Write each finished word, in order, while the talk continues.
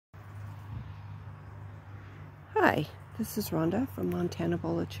Hi, this is Rhonda from Montana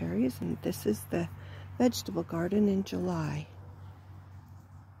Bowl of Cherries, and this is the vegetable garden in July.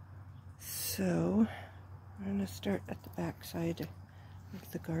 So, I'm going to start at the back side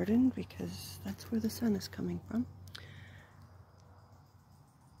of the garden because that's where the sun is coming from.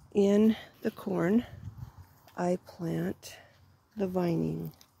 In the corn, I plant the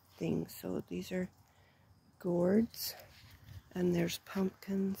vining things. So these are gourds, and there's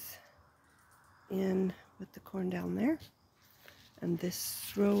pumpkins in with the corn down there. And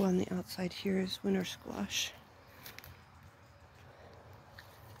this row on the outside here is winter squash.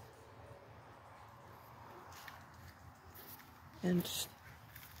 And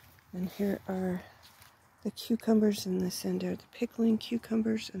here are the cucumbers, and this end are the pickling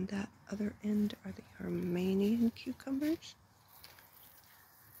cucumbers, and that other end are the Armenian cucumbers.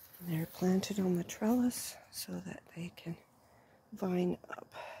 And they're planted on the trellis so that they can vine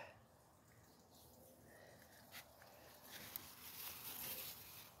up.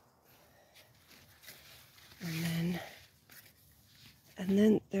 And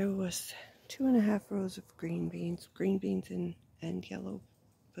then there was 2.5 rows of green beans and yellow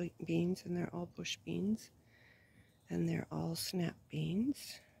beans, and they're all bush beans, and they're all snap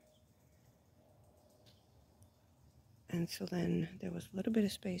beans. And so then there was a little bit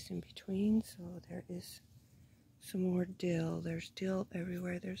of space in between, so there is some more dill. There's dill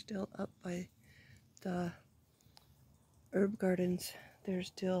everywhere. There's dill up by the herb gardens. There's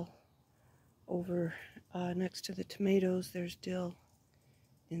dill over next to the tomatoes. There's dill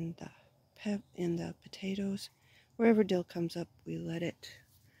in the potatoes. Wherever dill comes up, we let it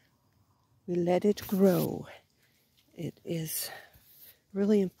grow. It is a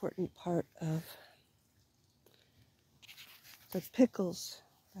really important part of the pickles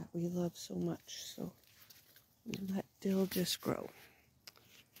that we love so much. So we let dill just grow.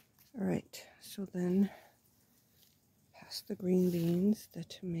 Alright, so then past the green beans, the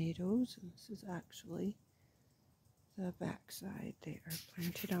tomatoes, and this is actually the back side. They are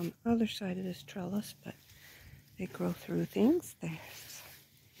planted on the other side of this trellis, but they grow through things. There's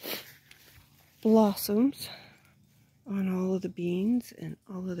blossoms on all of the beans and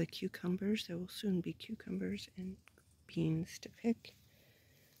all of the cucumbers. There will soon be cucumbers and beans to pick.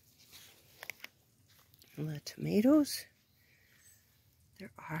 And the tomatoes,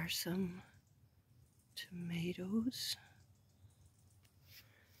 there are some tomatoes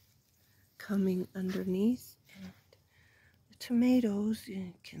coming underneath. And the tomatoes,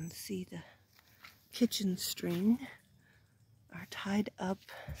 you can see the kitchen string, are tied up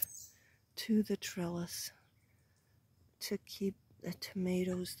to the trellis to keep the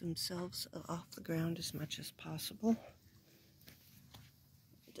tomatoes themselves off the ground as much as possible.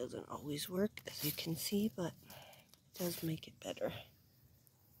 It doesn't always work, as you can see, but it does make it better.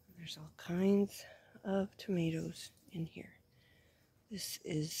 There's all kinds of tomatoes in here. This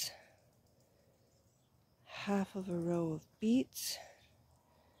is half of a row of beets.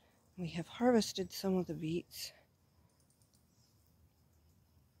 We have harvested some of the beets,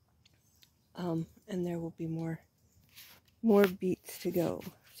 and there will be more beets to go.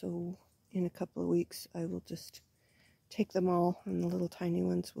 So in a couple of weeks I will just take them all, and the little tiny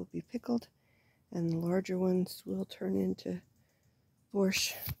ones will be pickled, and the larger ones will turn into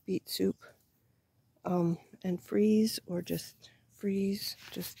borscht beet soup, and freeze, or just freeze.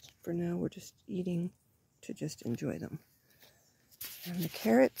 Just for now, we're just eating to just enjoy them. And the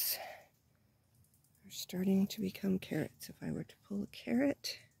carrots are starting to become carrots. If I were to pull a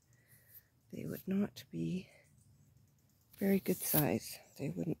carrot, they would not be very good size. They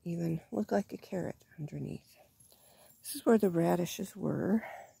wouldn't even look like a carrot underneath. This is where the radishes were.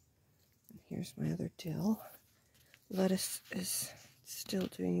 And here's my other dill. Lettuce is still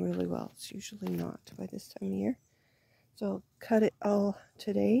doing really well. It's usually not by this time of year. So I'll cut it all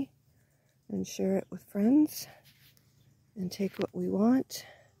today and share it with friends and take what we want,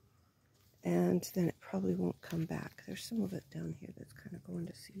 and then it probably won't come back. There's some of it down here that's kind of going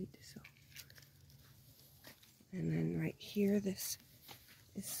to seed. So, and then right here, this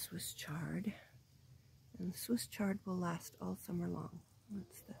is Swiss chard, and Swiss chard will last all summer long.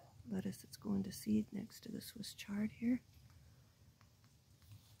 That's the lettuce that's going to seed next to the Swiss chard here.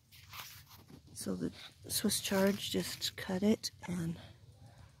 So the Swiss chard, just cut it, and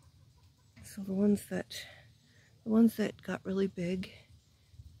so the ones that got really big,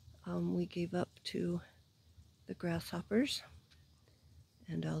 we gave up to the grasshoppers,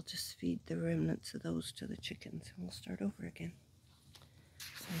 and I'll just feed the remnants of those to the chickens, and we'll start over again.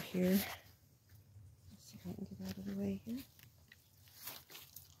 So here, let's see if I can get out of the way here.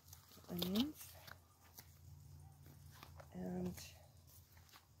 Onions, and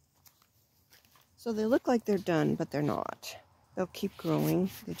So they look like they're done, but they're not. They'll keep growing.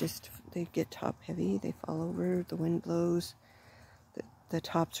 They get top heavy. They fall over. The wind blows. The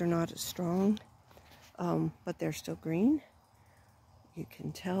tops are not as strong, but they're still green. You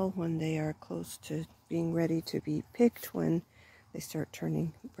can tell when they are close to being ready to be picked when they start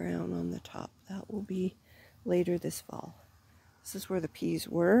turning brown on the top. That will be later this fall. This is where the peas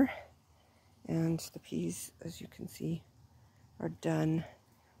were, and the peas, as you can see, are done.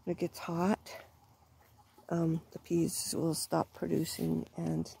 When it gets hot, the peas will stop producing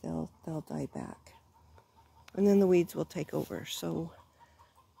and they'll die back. And then the weeds will take over. So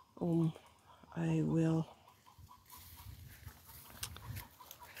I will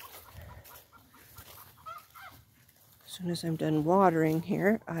as soon as I'm done watering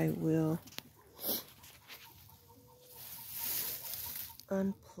here, I will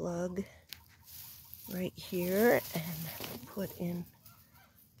unplug right here and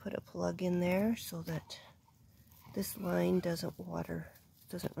put a plug in there so that this line doesn't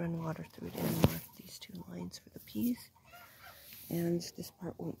run water through it anymore. These two lines for the peas, and this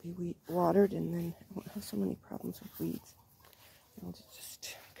part won't be watered, and then I won't have so many problems with weeds. I'll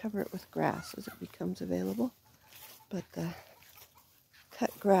just cover it with grass as it becomes available. But the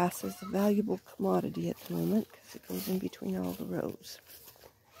cut grass is a valuable commodity at the moment because it goes in between all the rows.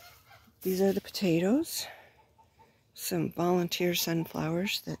 These are the potatoes. Some volunteer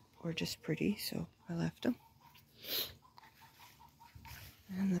sunflowers that were just pretty, so I left them.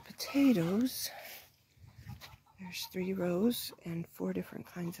 And the potatoes, there's 3 rows and 4 different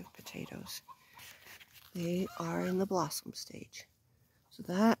kinds of potatoes. They are in the blossom stage. So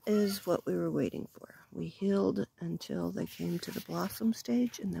that is what we were waiting for. We hilled until they came to the blossom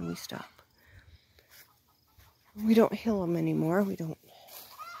stage, and then we stop. We don't hill them anymore. We don't.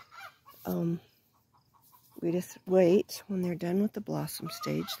 We just wait. When they're done with the blossom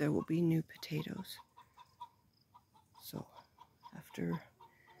stage, there will be new potatoes. So after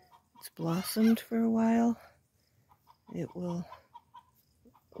it's blossomed for a while, we'll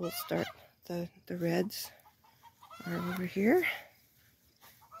start. The reds are over here.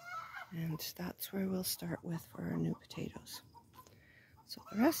 And that's where we'll start with for our new potatoes. So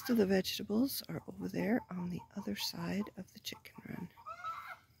the rest of the vegetables are over there on the other side of the chicken run.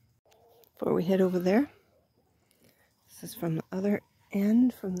 Before we head over there, this is from the other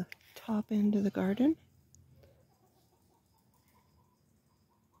end, from the top end of the garden.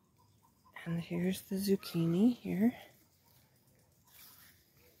 And here's the zucchini here.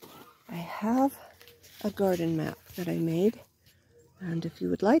 I have a garden map that I made. And if you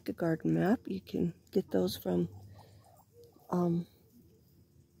would like a garden map, you can get those from the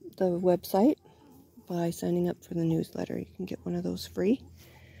website by signing up for the newsletter. You can get one of those free.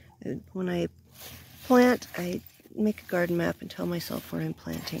 And when I plant, I make a garden map and tell myself where I'm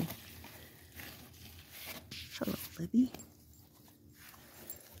planting. Hello, Libby.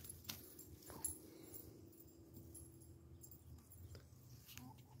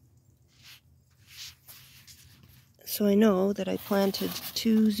 So I know that I planted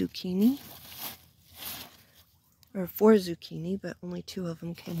 2 zucchini, or 4 zucchini, but only 2 of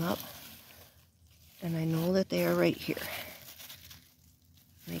them came up. And I know that they are right here.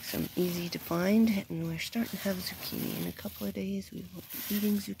 Makes them easy to find, and we're starting to have zucchini. In a couple of days, we will be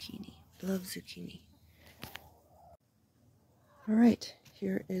eating zucchini. Love zucchini. Alright,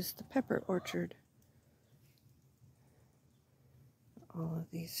 here is the pepper orchard. All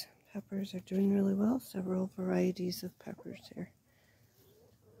of these peppers are doing really well. Several varieties of peppers here.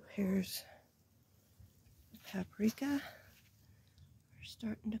 Here's the paprika. They're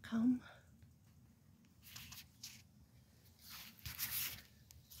starting to come.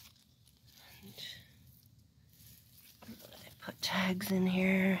 And I put tags in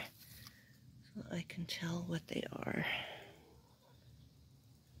here so I can tell what they are.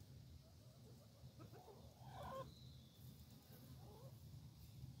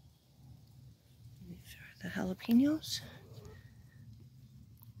 These are the jalapenos.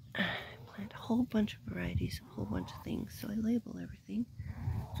 I plant a whole bunch of varieties, a whole bunch of things, so I label everything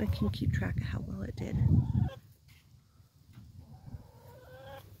so I can keep track of how well it did.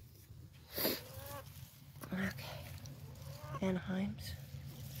 Okay, Anaheims.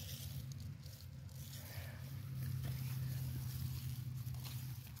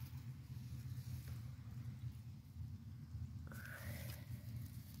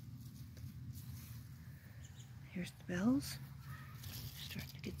 Here's the bells.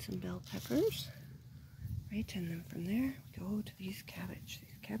 Starting to get some bell peppers. Right, and then from there we go to these cabbage.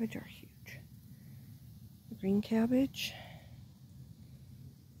 These cabbage are huge. The green cabbage.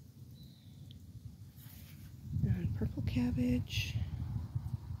 And purple cabbage.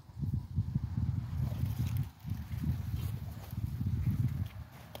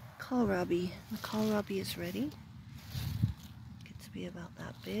 kohlrabi. The kohlrabi is ready. Gets to be about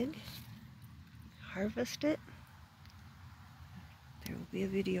that big. Harvest it. There will be a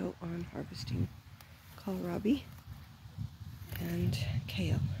video on harvesting kohlrabi and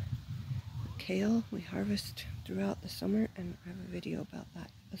kale. Kale we harvest throughout the summer, and I have a video about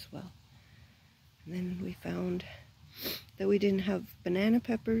that as well. And then we found that we didn't have banana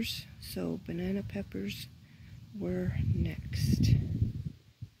peppers, so banana peppers were next.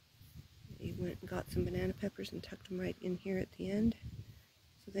 We went and got some banana peppers and tucked them right in here at the end.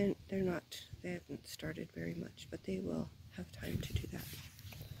 So then they haven't started very much, but they will have time to do that.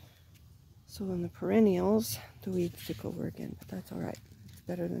 So in the perennials, the weeds took over again, but that's alright. It's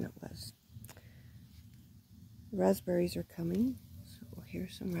better than it was. Raspberries are coming, so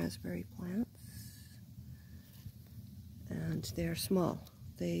here's some raspberry plants. And they're small.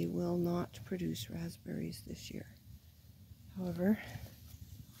 They will not produce raspberries this year. However,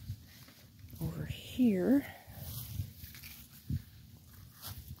 over here,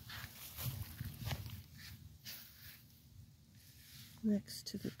 next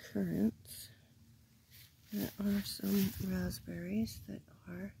to the currants, there are some raspberries that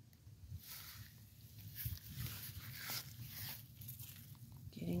are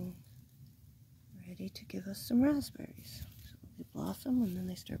getting ready to give us some raspberries. So they blossom and then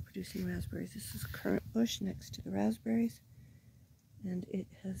they start producing raspberries. This is a currant bush next to the raspberries, and it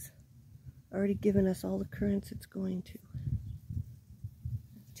has already given us all the currants it's going to.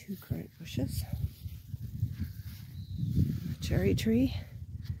 2 currant bushes. A cherry tree.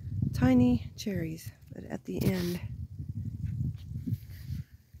 Tiny cherries, but at the end,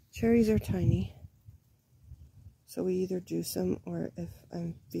 cherries are tiny. So we either juice them, or if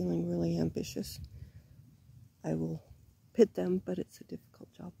I'm feeling really ambitious, I will pit them, but it's a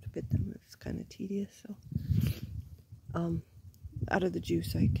difficult job to pit them. It's kind of tedious, so out of the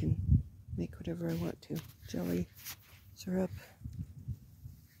juice I can make whatever I want to. Jelly, syrup,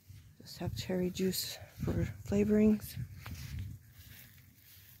 just have cherry juice for flavorings.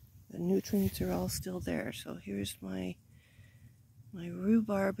 The nutrients are all still there. So here's my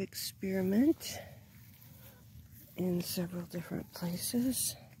rhubarb experiment in several different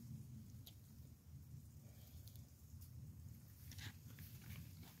places.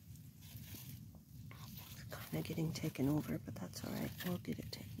 It's kind of getting taken over, but that's alright. We'll get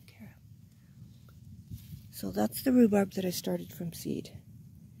it taken care of. So that's the rhubarb that I started from seed.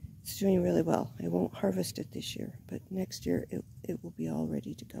 It's doing really well. I won't harvest it this year, but next year it will be all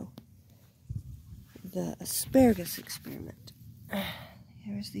ready to go. The asparagus experiment.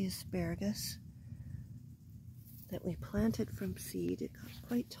 Here's the asparagus that we planted from seed. It got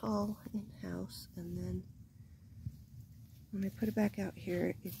quite tall in-house, and then when I put it back out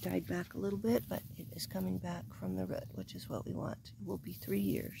here, it died back a little bit, but it is coming back from the root, which is what we want. It will be 3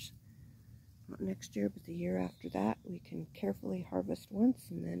 years. Not next year, but the year after that. We can carefully harvest once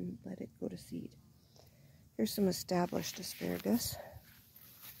and then let it go to seed. Here's some established asparagus.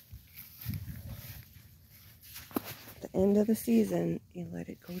 At the end of the season, you let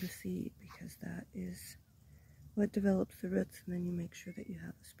it go to seed, because that is what develops the roots, and then you make sure that you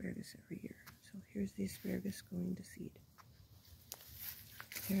have asparagus every year. So here's the asparagus going to seed.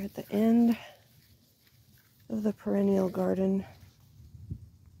 Here at the end of the perennial garden,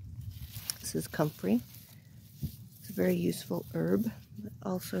 this is comfrey. It's a very useful herb, but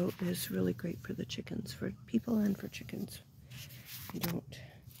also is really great for the chickens, for people and for chickens. You don't.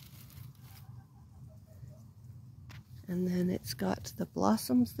 And then it's got the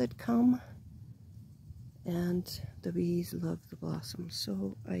blossoms that come, and the bees love the blossoms.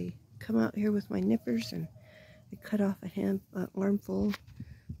 So I come out here with my nippers and I cut off an armful,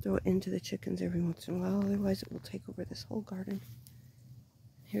 throw it into the chickens every once in a while, otherwise it will take over this whole garden.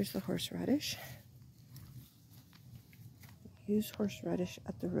 Here's the horseradish. Use horseradish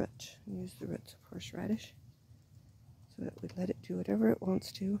at the root. Use the roots of horseradish so that we let it do whatever it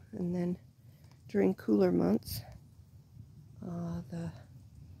wants to, and then during cooler months, the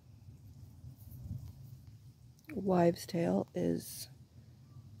wives' tale is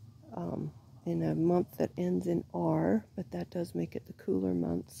in a month that ends in R, but that does make it the cooler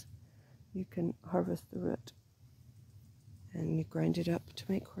months. You can harvest the root and you grind it up to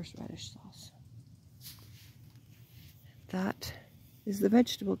make horseradish sauce. That is the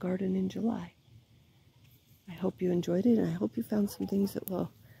vegetable garden in July. I hope you enjoyed it, and I hope you found some things that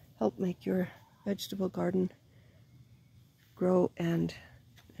will help make your vegetable garden grow and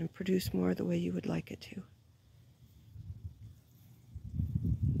produce more the way you would like it to.